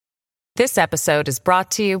This episode is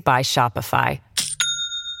brought to you by Shopify.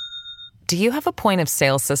 Do you have a point of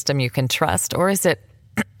sale system you can trust, or is it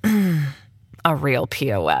a real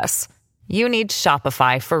POS? You need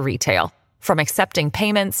Shopify for retail. From accepting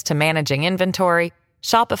payments to managing inventory,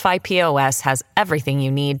 Shopify POS has everything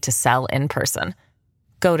you need to sell in person.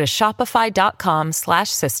 Go to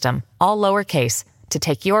shopify.com/system, all lowercase, to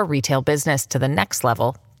take your retail business to the next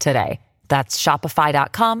level today. That's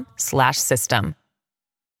shopify.com/system.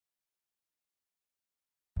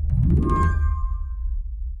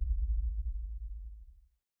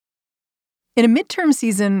 In a midterm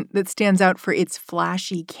season that stands out for its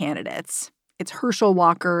flashy candidates, it's Herschel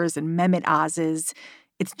Walkers and Mehmet Oz's,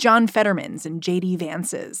 it's John Fetterman's and J.D.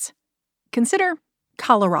 Vance's. Consider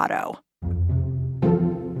Colorado.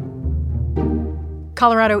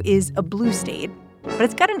 Colorado is a blue state, but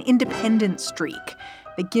it's got an independent streak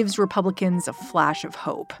that gives Republicans a flash of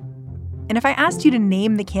hope. And if I asked you to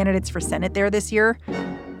name the candidates for Senate there this year,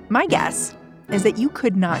 my guess is that you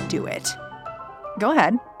could not do it. Go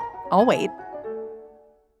ahead. I'll wait.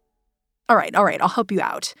 All right, I'll help you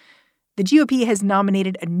out. The GOP has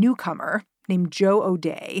nominated a newcomer named Joe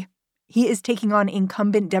O'Dea. He is taking on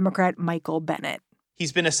incumbent Democrat Michael Bennet.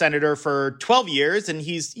 He's been a senator for 12 years, and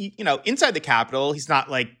he's, inside the Capitol. He's not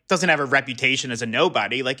doesn't have a reputation as a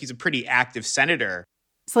nobody. He's a pretty active senator.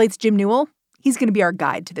 Slate's Jim Newell, he's going to be our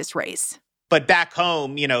guide to this race. But back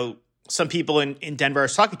home, some people in Denver I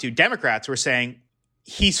was talking to, Democrats, were saying,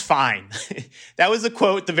 he's fine. That was a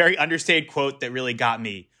quote, the very understated quote that really got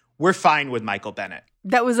me. We're fine with Michael Bennet.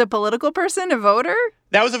 That was a political person, a voter?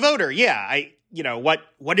 That was a voter, yeah.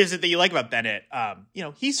 What is it that you like about Bennet?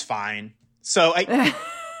 He's fine. So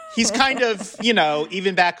he's kind of,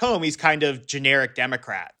 even back home, he's kind of generic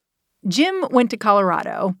Democrat. Jim went to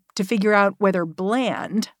Colorado to figure out whether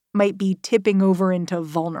Bland might be tipping over into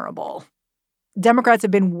vulnerable. Democrats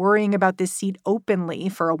have been worrying about this seat openly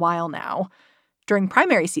for a while now. During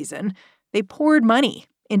primary season, they poured money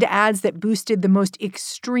into ads that boosted the most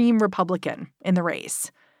extreme Republican in the race.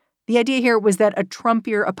 The idea here was that a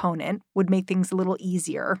Trumpier opponent would make things a little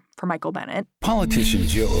easier for Michael Bennet. Politician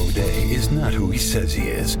Joe O'Dea is not who he says he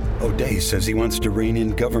is. O'Dea says he wants to rein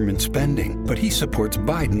in government spending, but he supports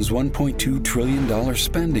Biden's $1.2 trillion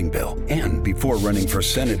spending bill. And before running for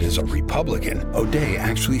Senate as a Republican, O'Dea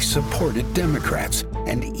actually supported Democrats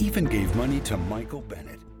and even gave money to Michael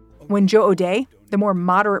Bennet. When Joe O'Dea, the more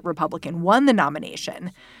moderate Republican, won the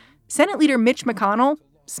nomination, Senate Leader Mitch McConnell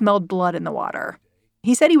smelled blood in the water.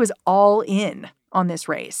 He said he was all in on this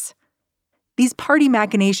race. These party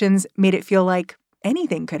machinations made it feel like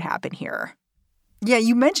anything could happen here. Yeah,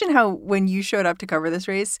 you mentioned how when you showed up to cover this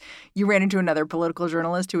race, you ran into another political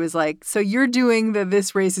journalist who was like, so you're doing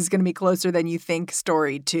this race is going to be closer than you think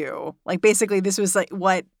story too. Basically, this was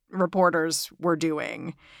what reporters were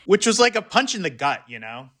doing. Which was like a punch in the gut,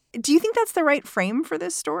 Do you think that's the right frame for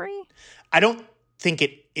this story? I don't think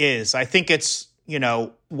it is. I think it's,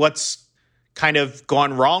 what's kind of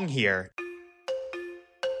gone wrong here.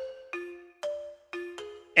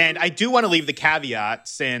 And I do want to leave the caveat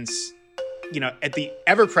since, at the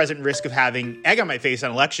ever-present risk of having egg on my face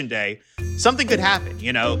on Election Day, something could happen,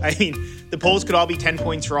 the polls could all be 10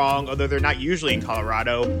 points wrong, although they're not usually in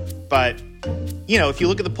Colorado. But, if you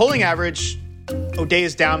look at the polling average, O'Dea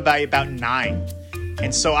is down by about 9.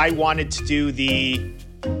 And so I wanted to do the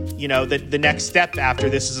next step after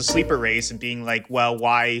this is a sleeper race and being like, well,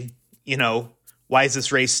 why is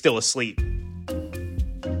this race still asleep?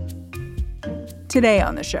 Today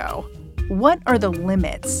on the show, what are the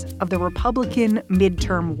limits of the Republican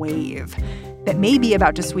midterm wave that may be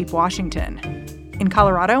about to sweep Washington? In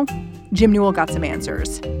Colorado, Jim Newell got some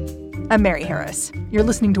answers. I'm Mary Harris. You're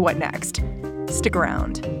listening to What Next? Stick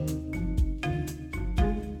around.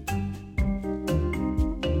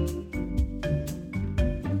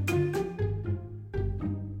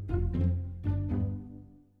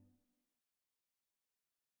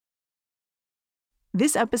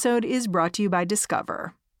 This episode is brought to you by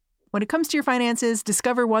Discover. When it comes to your finances,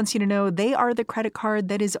 Discover wants you to know they are the credit card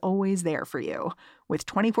that is always there for you. With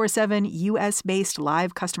 24/7 U.S.-based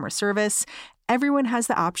live customer service, everyone has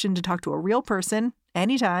the option to talk to a real person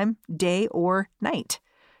anytime, day or night.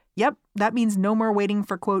 Yep, that means no more waiting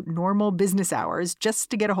for, quote, normal business hours just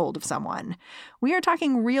to get a hold of someone. We are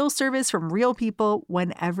talking real service from real people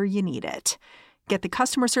whenever you need it. Get the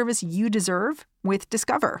customer service you deserve with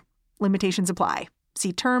Discover. Limitations apply.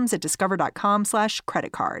 See terms at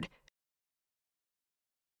discover.com/creditcard.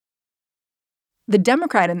 The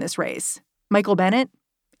Democrat in this race, Michael Bennet,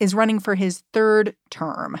 is running for his third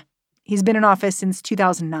term. He's been in office since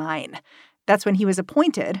 2009. That's when he was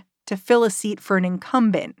appointed to fill a seat for an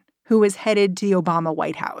incumbent who was headed to the Obama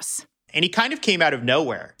White House. And he kind of came out of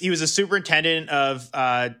nowhere. He was a superintendent of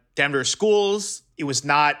Denver schools. It was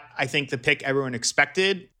not, I think, the pick everyone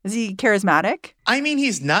expected. Is he charismatic? I mean,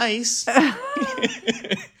 he's nice.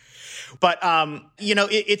 But,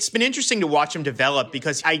 it's been interesting to watch him develop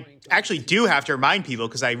because I actually do have to remind people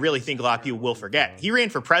because I really think a lot of people will forget. He ran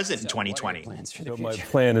for president in 2020. So my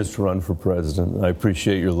plan is to run for president. I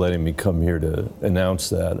appreciate your letting me come here to announce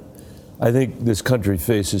that. I think this country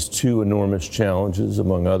faces two enormous challenges,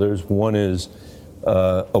 among others. One is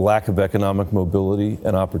a lack of economic mobility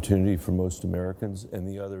and opportunity for most Americans, and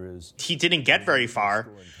the other is... He didn't get very far.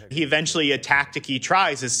 He eventually, a tactic he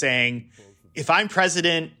tries is saying, if I'm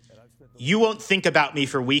president, you won't think about me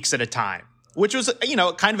for weeks at a time, which was,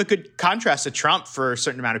 kind of a good contrast to Trump for a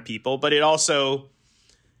certain amount of people. But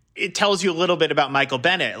it tells you a little bit about Michael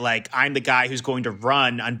Bennet. Like, I'm the guy who's going to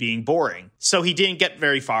run on being boring. So he didn't get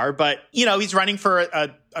very far. But, he's running for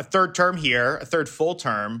a third term here, a third full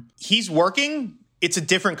term. He's working. It's a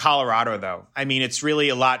different Colorado, though. I mean, it's really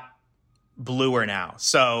a lot bluer now.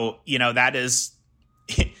 So, that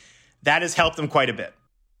has helped them quite a bit.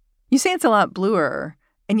 You say it's a lot bluer.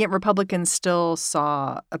 And yet Republicans still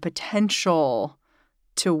saw a potential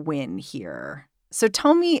to win here. So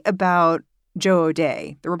tell me about Joe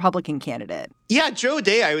O'Dea, the Republican candidate. Yeah, Joe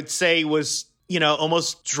O'Dea, I would say, was,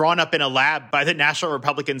 almost drawn up in a lab by the National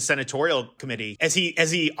Republican Senatorial Committee. As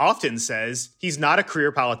he often says, he's not a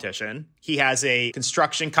career politician. He has a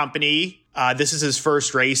construction company. This is his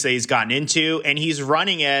first race that he's gotten into. And he's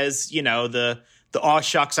running as, the aw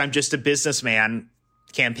shucks, I'm just a businessman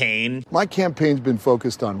campaign. My campaign's been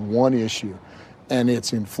focused on one issue, and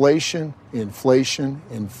it's inflation, inflation,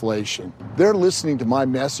 inflation. They're listening to my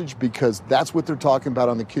message because that's what they're talking about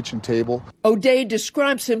on the kitchen table. O'Dea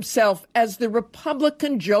describes himself as the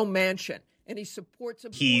Republican Joe Manchin, and he supports...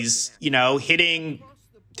 He's, hitting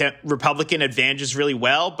the Republican advantages really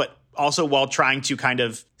well, but also while trying to kind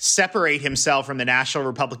of separate himself from the National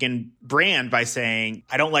Republican brand by saying,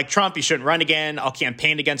 I don't like Trump, he shouldn't run again, I'll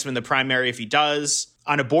campaign against him in the primary if he does.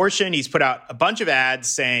 On abortion, he's put out a bunch of ads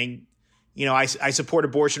saying, I support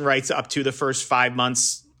abortion rights up to the first 5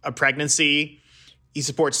 months of pregnancy. He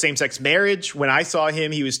supports same-sex marriage. When I saw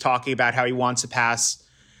him, he was talking about how he wants to pass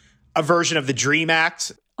a version of the DREAM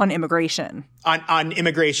Act. On immigration. On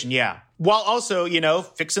immigration, yeah. While also,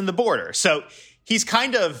 fixing the border. So he's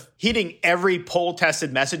kind of hitting every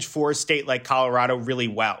poll-tested message for a state like Colorado really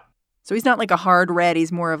well. So he's not like a hard red.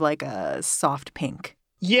 He's more of like a soft pink.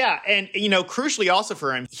 Yeah. And, crucially also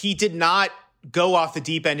for him, he did not go off the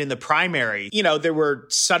deep end in the primary. There were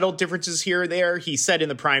subtle differences here or there. He said in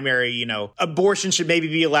the primary, abortion should maybe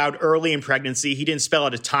be allowed early in pregnancy. He didn't spell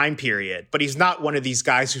out a time period, but he's not one of these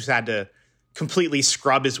guys who's had to completely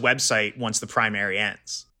scrub his website once the primary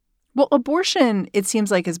ends. Well, abortion, it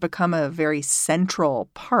seems like, has become a very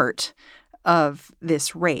central part of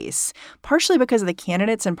this race, partially because of the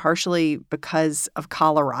candidates and partially because of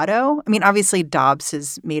Colorado. I mean, obviously, Dobbs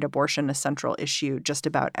has made abortion a central issue just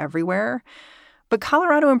about everywhere. But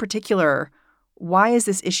Colorado in particular, why is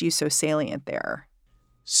this issue so salient there?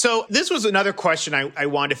 So this was another question I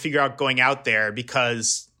wanted to figure out going out there,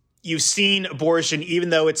 because you've seen abortion, even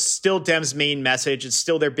though it's still Dems' main message, it's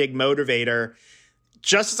still their big motivator.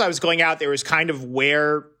 Just as I was going out, there was kind of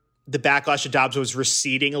where the backlash of Dobbs was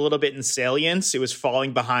receding a little bit in salience. It was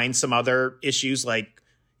falling behind some other issues like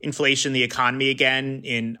inflation, the economy again,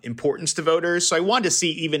 in importance to voters. So I wanted to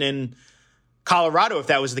see even in Colorado if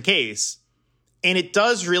that was the case. And it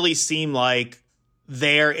does really seem like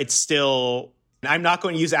there it's still, I'm not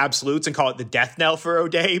going to use absolutes and call it the death knell for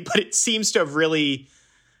O'Dea, but it seems to have really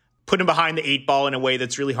put him behind the 8 ball in a way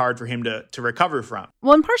that's really hard for him to recover from.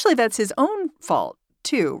 Well, and partially that's his own fault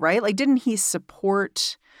too, right? Like, didn't he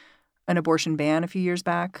support an abortion ban a few years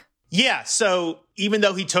back? Yeah. So even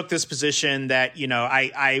though he took this position that,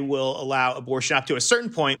 I will allow abortion up to a certain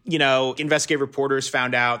point, investigative reporters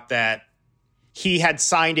found out that he had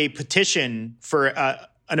signed a petition for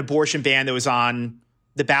an abortion ban that was on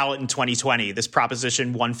the ballot in 2020, this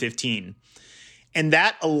Proposition 115. And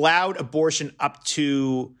that allowed abortion up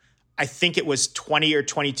to, I think it was 20 or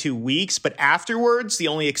 22 weeks. But afterwards, the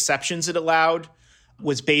only exceptions it allowed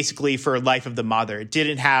was basically for life of the mother. It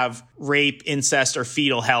didn't have rape, incest, or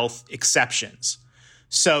fetal health exceptions.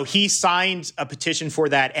 So he signed a petition for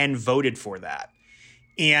that and voted for that.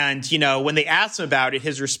 And, when they asked him about it,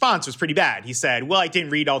 his response was pretty bad. He said, well, I didn't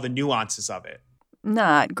read all the nuances of it.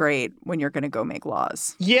 Not great when you're going to go make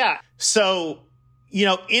laws. Yeah. So,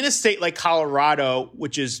 in a state like Colorado,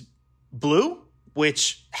 which is blue,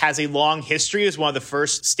 which has a long history as one of the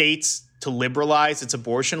first states to liberalize its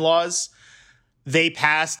abortion laws, They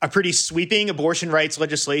passed a pretty sweeping abortion rights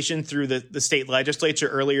legislation through the state legislature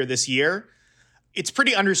earlier this year. It's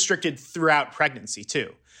pretty unrestricted throughout pregnancy,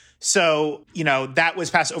 too. So, that was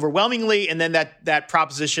passed overwhelmingly. And then that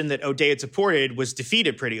proposition that O'Dea had supported was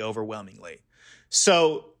defeated pretty overwhelmingly.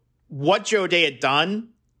 So what Joe O'Dea had done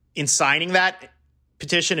in signing that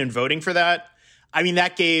petition and voting for that,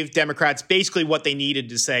 that gave Democrats basically what they needed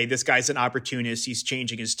to say, this guy's an opportunist. He's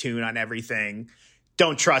changing his tune on everything.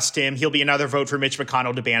 Don't trust him. He'll be another vote for Mitch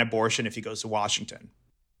McConnell to ban abortion if he goes to Washington.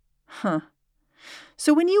 Huh.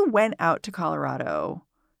 So when you went out to Colorado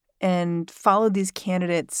and followed these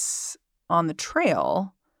candidates on the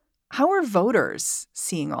trail, how are voters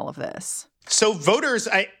seeing all of this? So voters,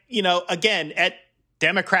 again, at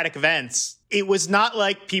Democratic events, it was not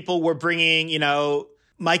like people were bringing,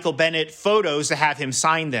 Michael Bennet photos to have him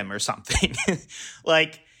sign them or something.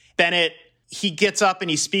 Like Bennet, he gets up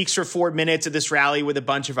and he speaks for 4 minutes at this rally with a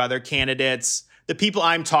bunch of other candidates. The people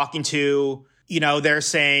I'm talking to, they're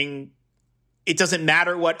saying it doesn't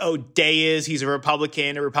matter what O'Dea is. He's a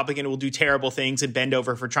Republican. A Republican will do terrible things and bend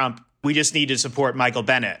over for Trump. We just need to support Michael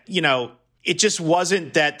Bennet. It just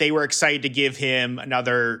wasn't that they were excited to give him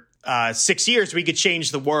another 6 years so we could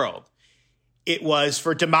change the world. It was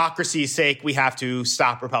for democracy's sake, we have to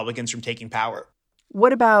stop Republicans from taking power.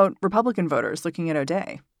 What about Republican voters looking at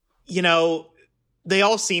O'Dea? They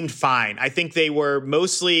all seemed fine. I think they were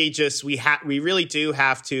mostly just, we really do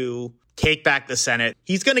have to take back the Senate.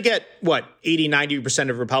 He's going to get, 80,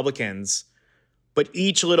 90% of Republicans. But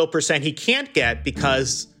each little percent he can't get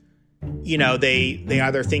because, they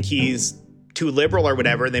either think he's too liberal or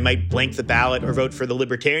whatever, they might blank the ballot or vote for the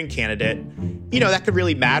libertarian candidate. That could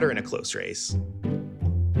really matter in a close race.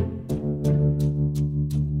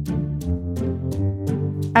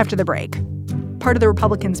 After the break, part of the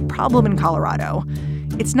Republicans' problem in Colorado,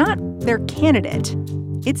 it's not their candidate.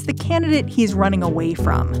 It's the candidate he's running away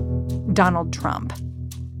from, Donald Trump.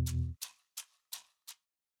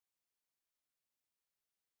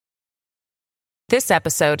 This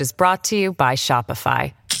episode is brought to you by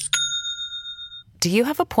Shopify. Do you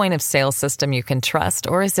have a point of sale system you can trust,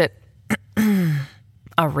 or is it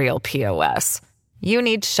a real POS? You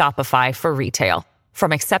need Shopify for retail.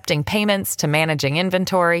 From accepting payments to managing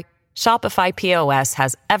inventory, Shopify POS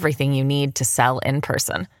has everything you need to sell in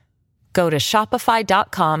person. Go to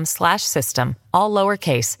shopify.com/system, all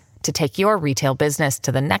lowercase, to take your retail business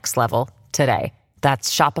to the next level today.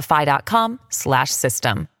 That's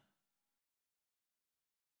shopify.com/system.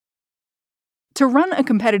 To run a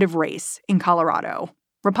competitive race in Colorado,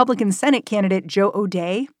 Republican Senate candidate Joe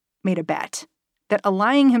O'Dea made a bet that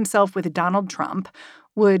allying himself with Donald Trump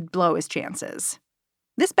would blow his chances.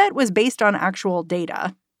 This bet was based on actual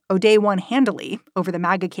data. O'Dea won handily over the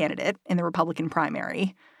MAGA candidate in the Republican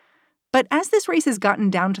primary. But as this race has gotten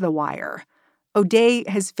down to the wire, O'Dea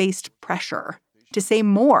has faced pressure to say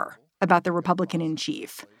more about the Republican in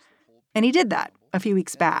chief. And he did that a few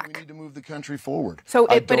weeks back. We need to move the country forward. So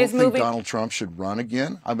I don't think Donald Trump should run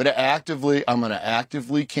again. I'm going to actively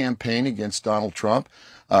campaign against Donald Trump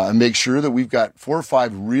and make sure that we've got 4 or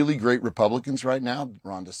 5 really great Republicans right now.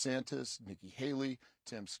 Ron DeSantis, Nikki Haley,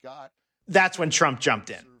 Tim Scott. That's when Trump jumped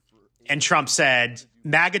in. And Trump said,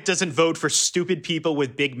 MAGA doesn't vote for stupid people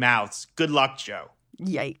with big mouths. Good luck, Joe.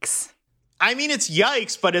 Yikes. It's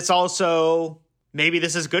yikes, but it's also maybe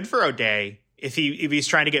this is good for O'Dea if he's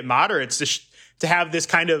trying to get moderates to have this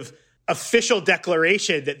kind of official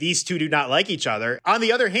declaration that these two do not like each other. On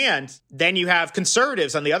the other hand, then you have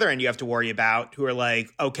conservatives on the other end you have to worry about who are like,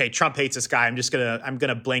 okay, Trump hates this guy. I'm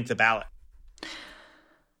gonna blank the ballot.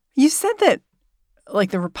 You said that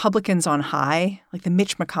the Republicans on high, like the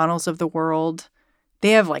Mitch McConnells of the world,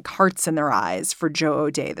 they have hearts in their eyes for Joe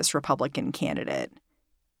O'Dea, this Republican candidate.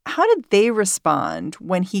 How did they respond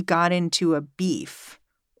when he got into a beef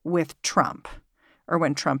with Trump or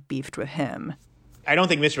when Trump beefed with him? I don't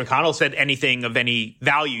think Mitch McConnell said anything of any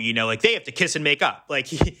value, they have to kiss and make up.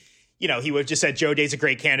 He would have just said, Joe O'Dea's a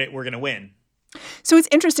great candidate. We're going to win. So it's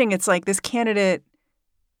interesting. It's like this candidate,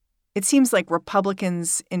 it seems like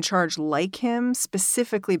Republicans in charge like him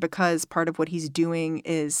specifically because part of what he's doing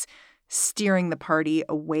is steering the party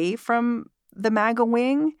away from the MAGA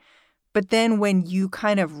wing. But then when you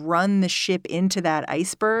kind of run the ship into that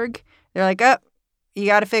iceberg, they're like, oh, you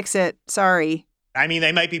got to fix it. Sorry.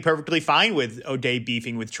 They might be perfectly fine with O'Dea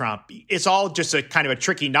beefing with Trump. It's all just a kind of a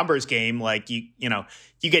tricky numbers game. You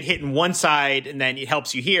get hit in one side and then it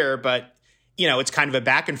helps you here, but, it's kind of a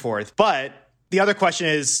back and forth. But the other question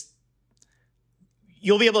is,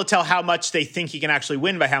 you'll be able to tell how much they think he can actually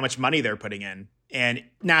win by how much money they're putting in. And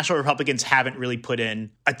national Republicans haven't really put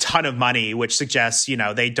in a ton of money, which suggests,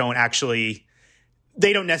 they don't actually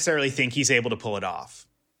they don't necessarily think he's able to pull it off.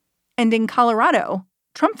 And in Colorado,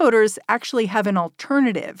 Trump voters actually have an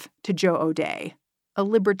alternative to Joe O'Dea, a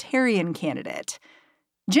libertarian candidate.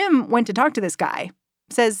 Jim went to talk to this guy,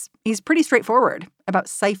 says he's pretty straightforward about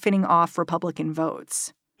siphoning off Republican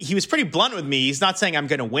votes. He was pretty blunt with me. He's not saying I'm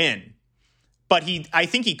going to win, but I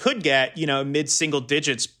think he could get, mid-single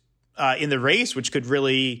digits in the race, which could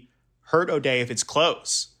really hurt O'Dea if it's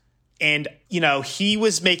close. And, he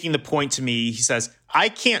was making the point to me. He says, I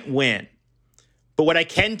can't win, but what I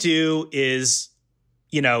can do is,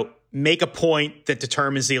 make a point that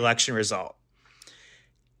determines the election result.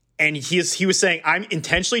 And he was saying, I'm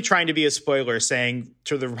intentionally trying to be a spoiler, saying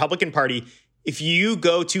to the Republican Party, if you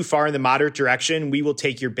go too far in the moderate direction, we will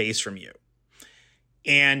take your base from you.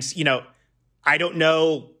 And, I don't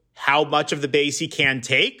know how much of the base he can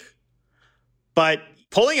take, but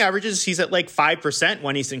polling averages, he's at like 5%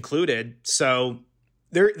 when he's included. So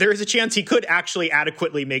there is a chance he could actually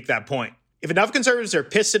adequately make that point. If enough conservatives are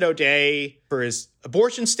pissed at O'Dea for his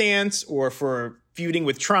abortion stance or for feuding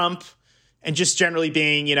with Trump and just generally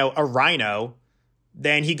being, a rhino,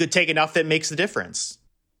 then he could take enough that makes the difference.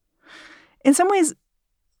 In some ways,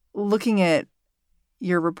 looking at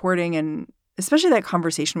your reporting and especially that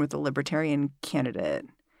conversation with the libertarian candidate,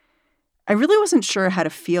 I really wasn't sure how to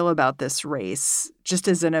feel about this race just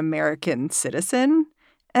as an American citizen.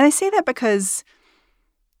 And I say that because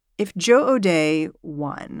if Joe O'Dea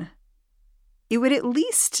won, it would at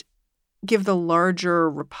least give the larger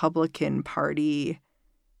Republican Party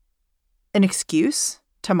an excuse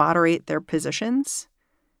to moderate their positions.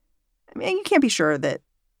 I mean, you can't be sure that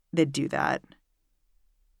they'd do that.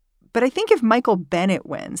 But I think if Michael Bennet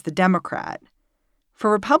wins, the Democrat,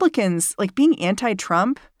 for Republicans, being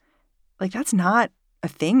anti-Trump, that's not a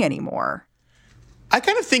thing anymore. I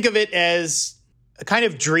kind of think of it as a kind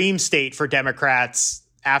of dream state for Democrats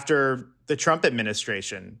after the Trump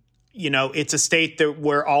administration. It's a state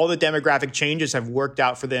where all the demographic changes have worked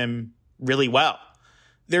out for them really well.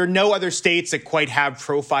 There are no other states that quite have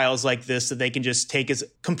profiles like this that they can just take as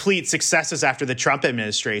complete successes after the Trump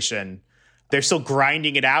administration. They're still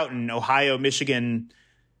grinding it out in Ohio, Michigan,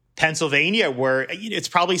 Pennsylvania, where it's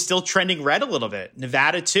probably still trending red a little bit.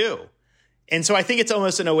 Nevada, too. And so I think it's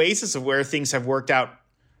almost an oasis of where things have worked out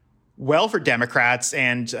well for Democrats.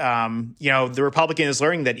 And, the Republican is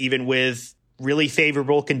learning that even with really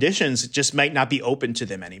favorable conditions, it just might not be open to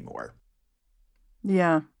them anymore.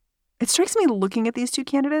 Yeah. It strikes me looking at these two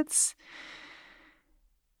candidates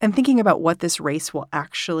and thinking about what this race will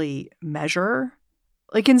actually measure.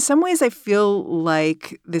 In some ways, I feel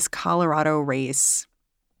like this Colorado race,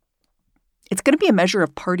 it's going to be a measure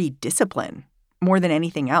of party discipline more than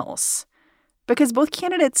anything else, because both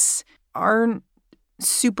candidates aren't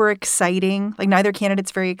super exciting. Neither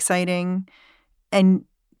candidate's very exciting. And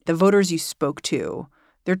the voters you spoke to,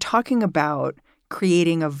 they're talking about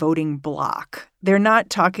creating a voting bloc. They're not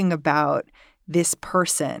talking about this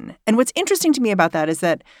person. And what's interesting to me about that is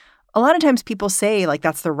that a lot of times people say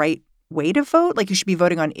that's the right way to vote. You should be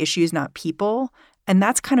voting on issues, not people. And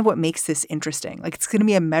that's kind of what makes this interesting. It's going to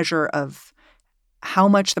be a measure of how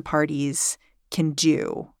much the parties can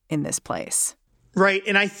do in this place. Right.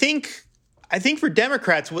 And I think for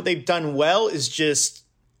Democrats, what they've done well is just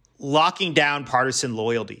locking down partisan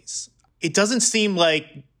loyalties. It doesn't seem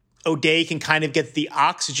like O'Dea can kind of get the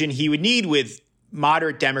oxygen he would need with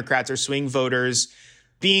moderate Democrats or swing voters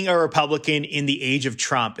being a Republican in the age of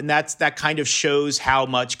Trump. And that kind of shows how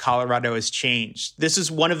much Colorado has changed. This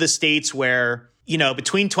is one of the states where,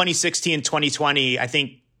 between 2016 and 2020, I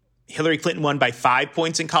think Hillary Clinton won by 5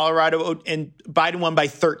 points in Colorado and Biden won by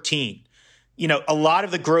 13. A lot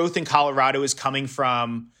of the growth in Colorado is coming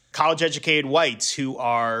from college-educated whites who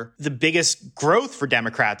are the biggest growth for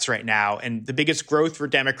Democrats right now and the biggest growth for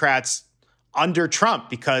Democrats under Trump,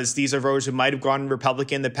 because these are voters who might have gone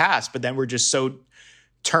Republican in the past, but then were just so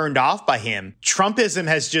turned off by him. Trumpism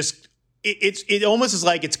has just, it almost is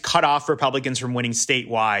like it's cut off Republicans from winning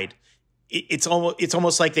statewide. It's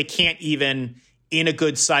almost like they can't even, in a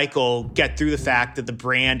good cycle, get through the fact that the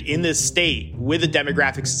brand in this state, with the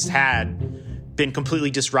demographics it's had, been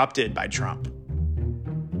completely disrupted by Trump.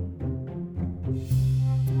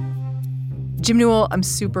 Jim Newell, I'm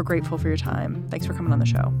super grateful for your time. Thanks for coming on the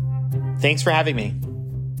show. Thanks for having me.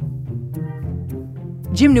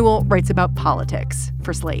 Jim Newell writes about politics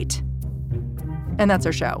for Slate. And that's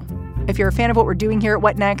our show. If you're a fan of what we're doing here at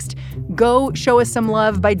What Next, go show us some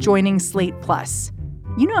love by joining Slate Plus.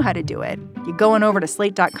 You know how to do it. You go on over to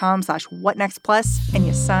slate.com/whatnextplus and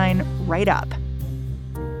you sign right up.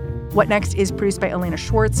 What Next is produced by Elena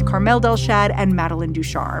Schwartz, Carmel Delshad, and Madeline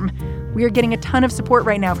Ducharme. We are getting a ton of support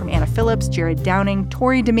right now from Anna Phillips, Jared Downing,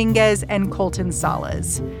 Tori Dominguez, and Colton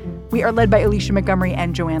Salas. We are led by Alicia Montgomery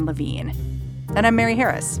and Joanne Levine. And I'm Mary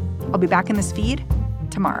Harris. I'll be back in this feed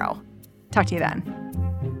tomorrow. Talk to you then.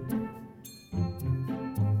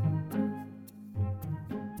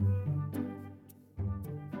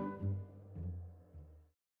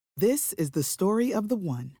 This is the story of the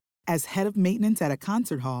one. As head of maintenance at a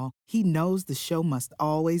concert hall, he knows the show must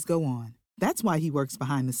always go on. That's why he works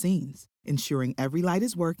behind the scenes, ensuring every light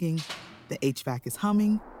is working, the HVAC is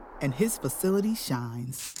humming, and his facility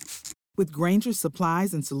shines. With Grainger's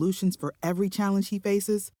supplies and solutions for every challenge he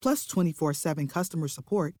faces, plus 24/7 customer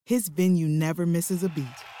support, his venue never misses a beat.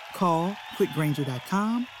 Call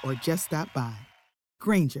quickgrainger.com or just stop by.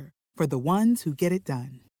 Grainger, for the ones who get it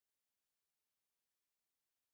done.